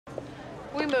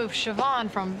We moved Siobhan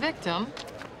from victim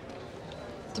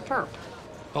to perp.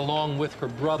 Along with her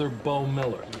brother, Bo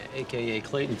Miller. Yeah, AKA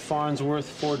Clayton Farnsworth,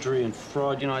 forgery and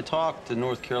fraud. You know, I talked to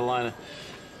North Carolina.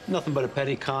 Nothing but a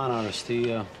petty con artist.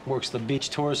 He works the beach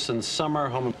tourists in the summer,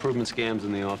 home improvement scams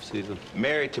in the off-season.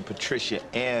 Married to Patricia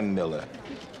Ann Miller.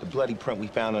 The bloody print we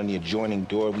found on the adjoining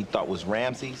door we thought was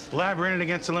Ramsey's. Lab ran it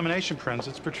against elimination prints.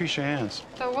 It's Patricia Ann's.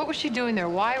 So what was she doing there?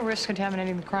 Why risk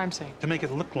contaminating the crime scene? To make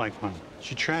it look like one.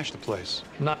 She trashed the place.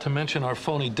 Not to mention our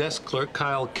phony desk clerk,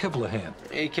 Kyle Kivlahan.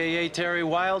 AKA Terry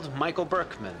Wilde, Michael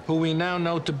Berkman. Who we now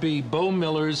know to be Bo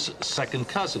Miller's second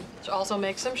cousin. Which also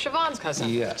makes him Siobhan's cousin.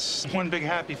 Yes. One big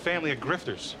happy family of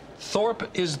grifters. Thorpe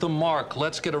is the mark.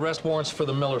 Let's get arrest warrants for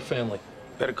the Miller family.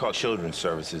 Better call Children's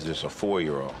Services. There's a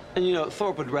 4-year-old. And you know,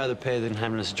 Thorpe would rather pay than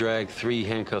having us drag 3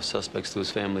 handcuffed suspects to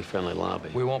his family-friendly lobby.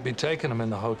 We won't be taking them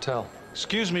in the hotel.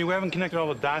 Excuse me, we haven't connected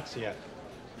all the dots yet.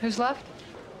 Who's left?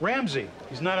 Ramsey.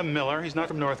 He's not a Miller. He's not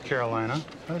from North Carolina.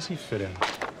 How does he fit in?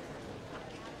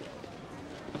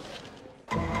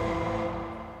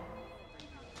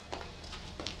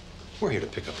 We're here to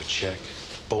pick up a check.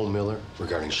 Bo Miller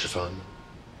regarding Siobhan.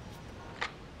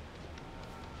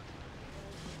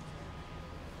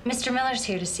 Mr. Miller's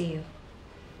here to see you.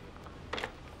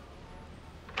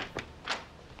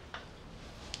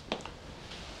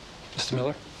 Mr.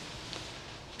 Miller,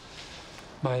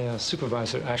 my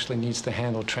supervisor actually needs to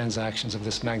handle transactions of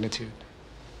this magnitude.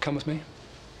 Come with me.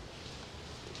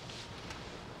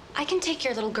 I can take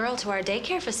your little girl to our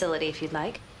daycare facility if you'd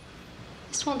like.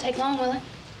 This won't take long, will it?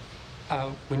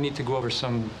 We need to go over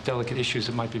some delicate issues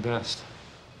that might be best.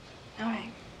 All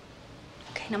right.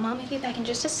 Okay, now Mom will be back in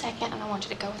just a second, and I want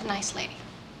you to go with a nice lady.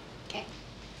 Okay?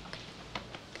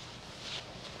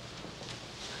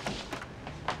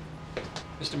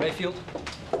 Mr. Mayfield,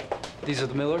 these are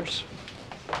the Millers.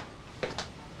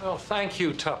 Oh, thank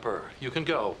you, Tupper. You can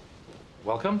go.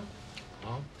 Welcome.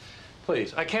 Well,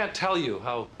 please, I can't tell you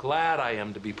how glad I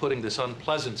am to be putting this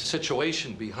unpleasant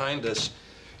situation behind us.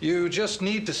 You just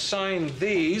need to sign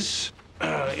these.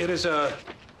 It is a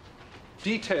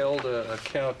detailed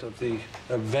account of the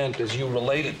event as you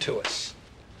related to us.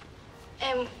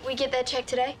 And we get that check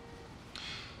today?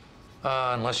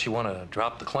 Unless you want to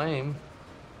drop the claim.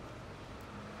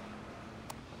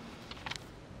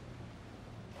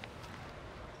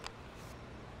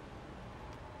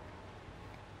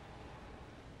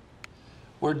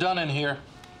 We're done in here.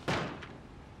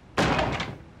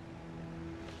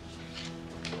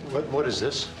 What is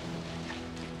this?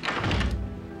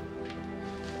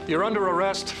 You're under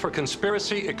arrest for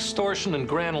conspiracy, extortion, and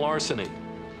grand larceny.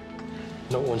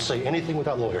 No one say anything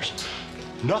without lawyers.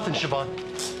 Nothing, Siobhan.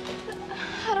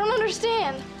 I don't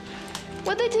understand.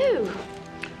 What'd they do?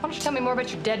 Why don't you tell me more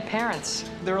about your dead parents?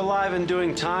 They're alive and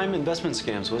doing time. Investment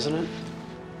scams, wasn't it?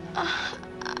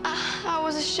 I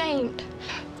was ashamed.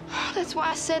 That's why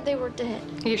I said they were dead.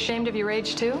 Are you ashamed of your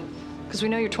age, too? Because we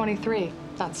know you're 23,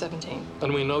 not 17.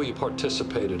 And we know you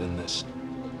participated in this.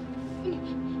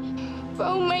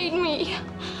 Bo made me.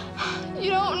 You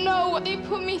don't know what they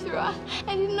put me through. I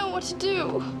didn't know what to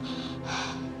do.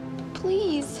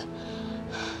 Please.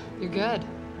 You're good.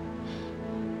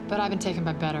 But I've been taken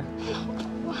by better.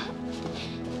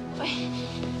 Wait.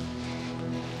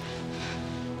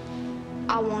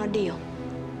 I want a deal.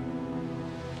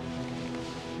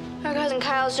 Our cousin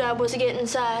Kyle's job was to get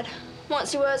inside.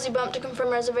 Once he was, he bumped a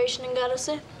confirmed reservation and got us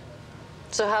in.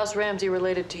 So how's Ramsey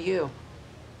related to you?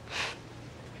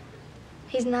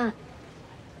 He's not.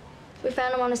 We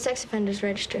found him on a sex offenders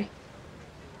registry.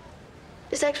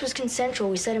 The sex was consensual.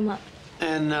 We set him up.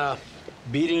 And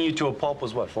beating you to a pulp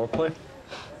was what, foreplay?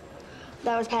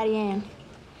 That was Patty Ann.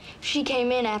 She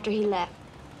came in after he left.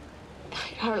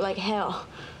 It hurt like hell.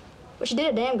 But she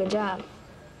did a damn good job.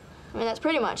 I mean, that's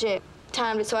pretty much it.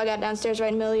 Timed it so I got downstairs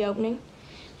right in the middle of the opening.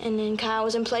 And then Kyle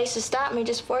was in place to stop me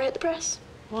just before I hit the press.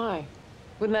 Why?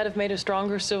 Wouldn't that have made a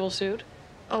stronger civil suit?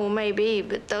 Oh, maybe,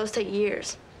 but those take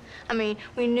years. I mean,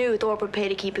 we knew Thorpe would pay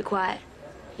to keep it quiet.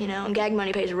 You know, and gag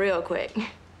money pays real quick.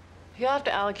 You'll have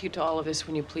to allocute to all of this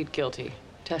when you plead guilty.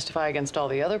 Testify against all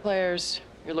the other players.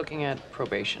 You're looking at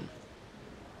probation.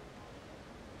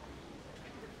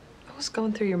 What was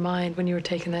going through your mind when you were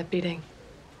taking that beating?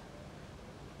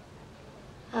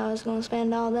 I was gonna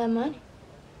spend all that money.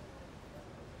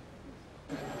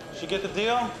 She get the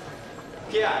deal?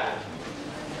 Yeah.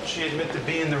 She admit to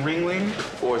being the ringleader?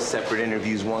 4 separate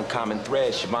interviews, one common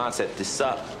thread. Siobhan set this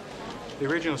up. The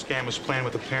original scam was planned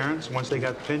with the parents. Once they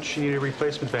got pinched, she needed a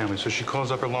replacement family, so she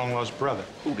calls up her long-lost brother.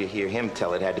 Who could hear him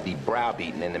tell it had to be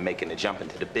browbeaten into making the jump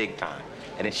into the big time?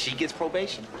 And then she gets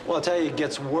probation? Well, I'll tell you, it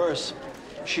gets worse.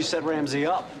 She set Ramsey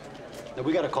up. Now,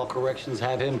 we got to call corrections,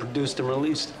 have him produced and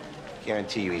released.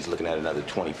 Guarantee you he's looking at another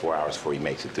 24 hours before he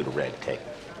makes it through the red tape.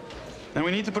 And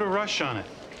we need to put a rush on it.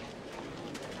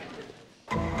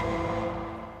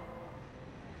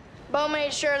 Bo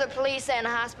made sure the police and the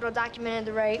hospital documented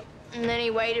the rape, and then he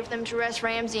waited for them to arrest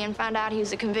Ramsey and find out he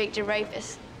was a convicted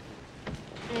rapist.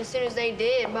 And as soon as they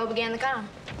did, Bo began the con.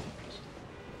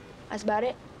 That's about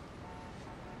it.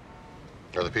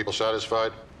 Are the people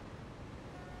satisfied?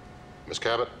 Miss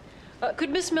Cabot? Could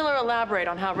Miss Miller elaborate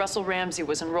on how Russell Ramsey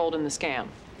was enrolled in the scam?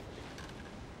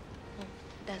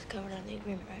 That's covered under the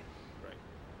agreement,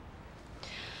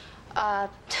 right?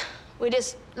 We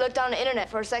just looked on the internet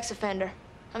for a sex offender.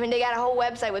 I mean, they got a whole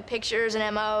website with pictures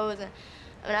and MOs. And,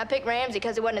 I mean, I picked Ramsey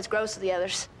because he wasn't as gross as the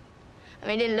others. I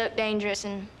mean, he didn't look dangerous,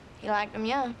 and he liked them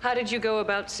young. How did you go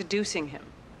about seducing him?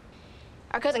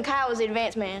 Our cousin Kyle was the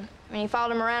advance man. I mean, he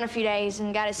followed him around a few days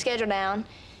and got his schedule down,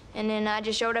 and then I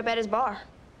just showed up at his bar.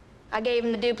 I gave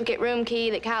him the duplicate room key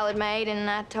that Kyle had made, and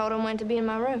I told him when to be in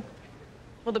my room.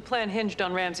 Well, the plan hinged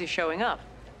on Ramsey showing up.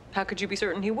 How could you be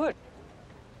certain he would?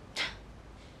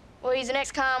 Well, he's an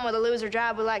ex-con with a loser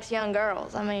job who likes young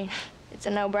girls. I mean, it's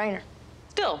a no-brainer.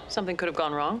 Still, something could have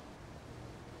gone wrong.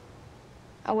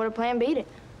 I would have plan B'd it.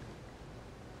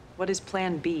 What is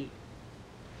plan B?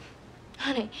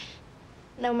 Honey,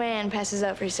 no man passes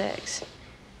up free sex.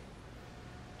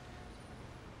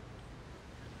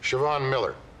 Siobhan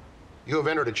Miller, you have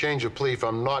entered a change of plea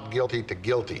from not guilty to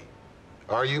guilty.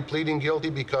 Are you pleading guilty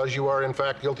because you are in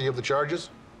fact guilty of the charges?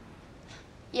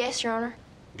 Yes, Your Honor.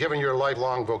 Given your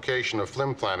lifelong vocation of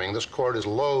flim-flamming, this court is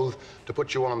loath to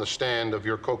put you on the stand of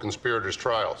your co-conspirators'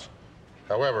 trials.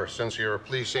 However, since your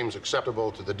plea seems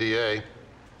acceptable to the DA,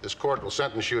 this court will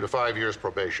sentence you to 5 years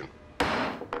probation.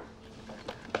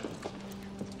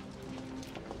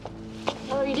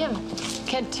 What are you doing?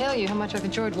 Can't tell you how much I've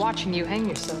enjoyed watching you hang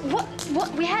yourself.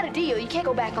 What? We had a deal. You can't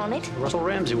go back on it. Russell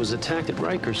Ramsey was attacked at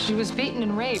Rikers. He was beaten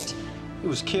and raped. He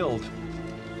was killed.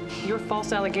 Your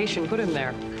false allegation put him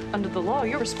there. Under the law,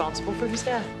 you're responsible for his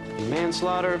death.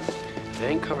 Manslaughter, it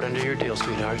ain't covered under your deal,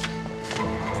 sweetheart.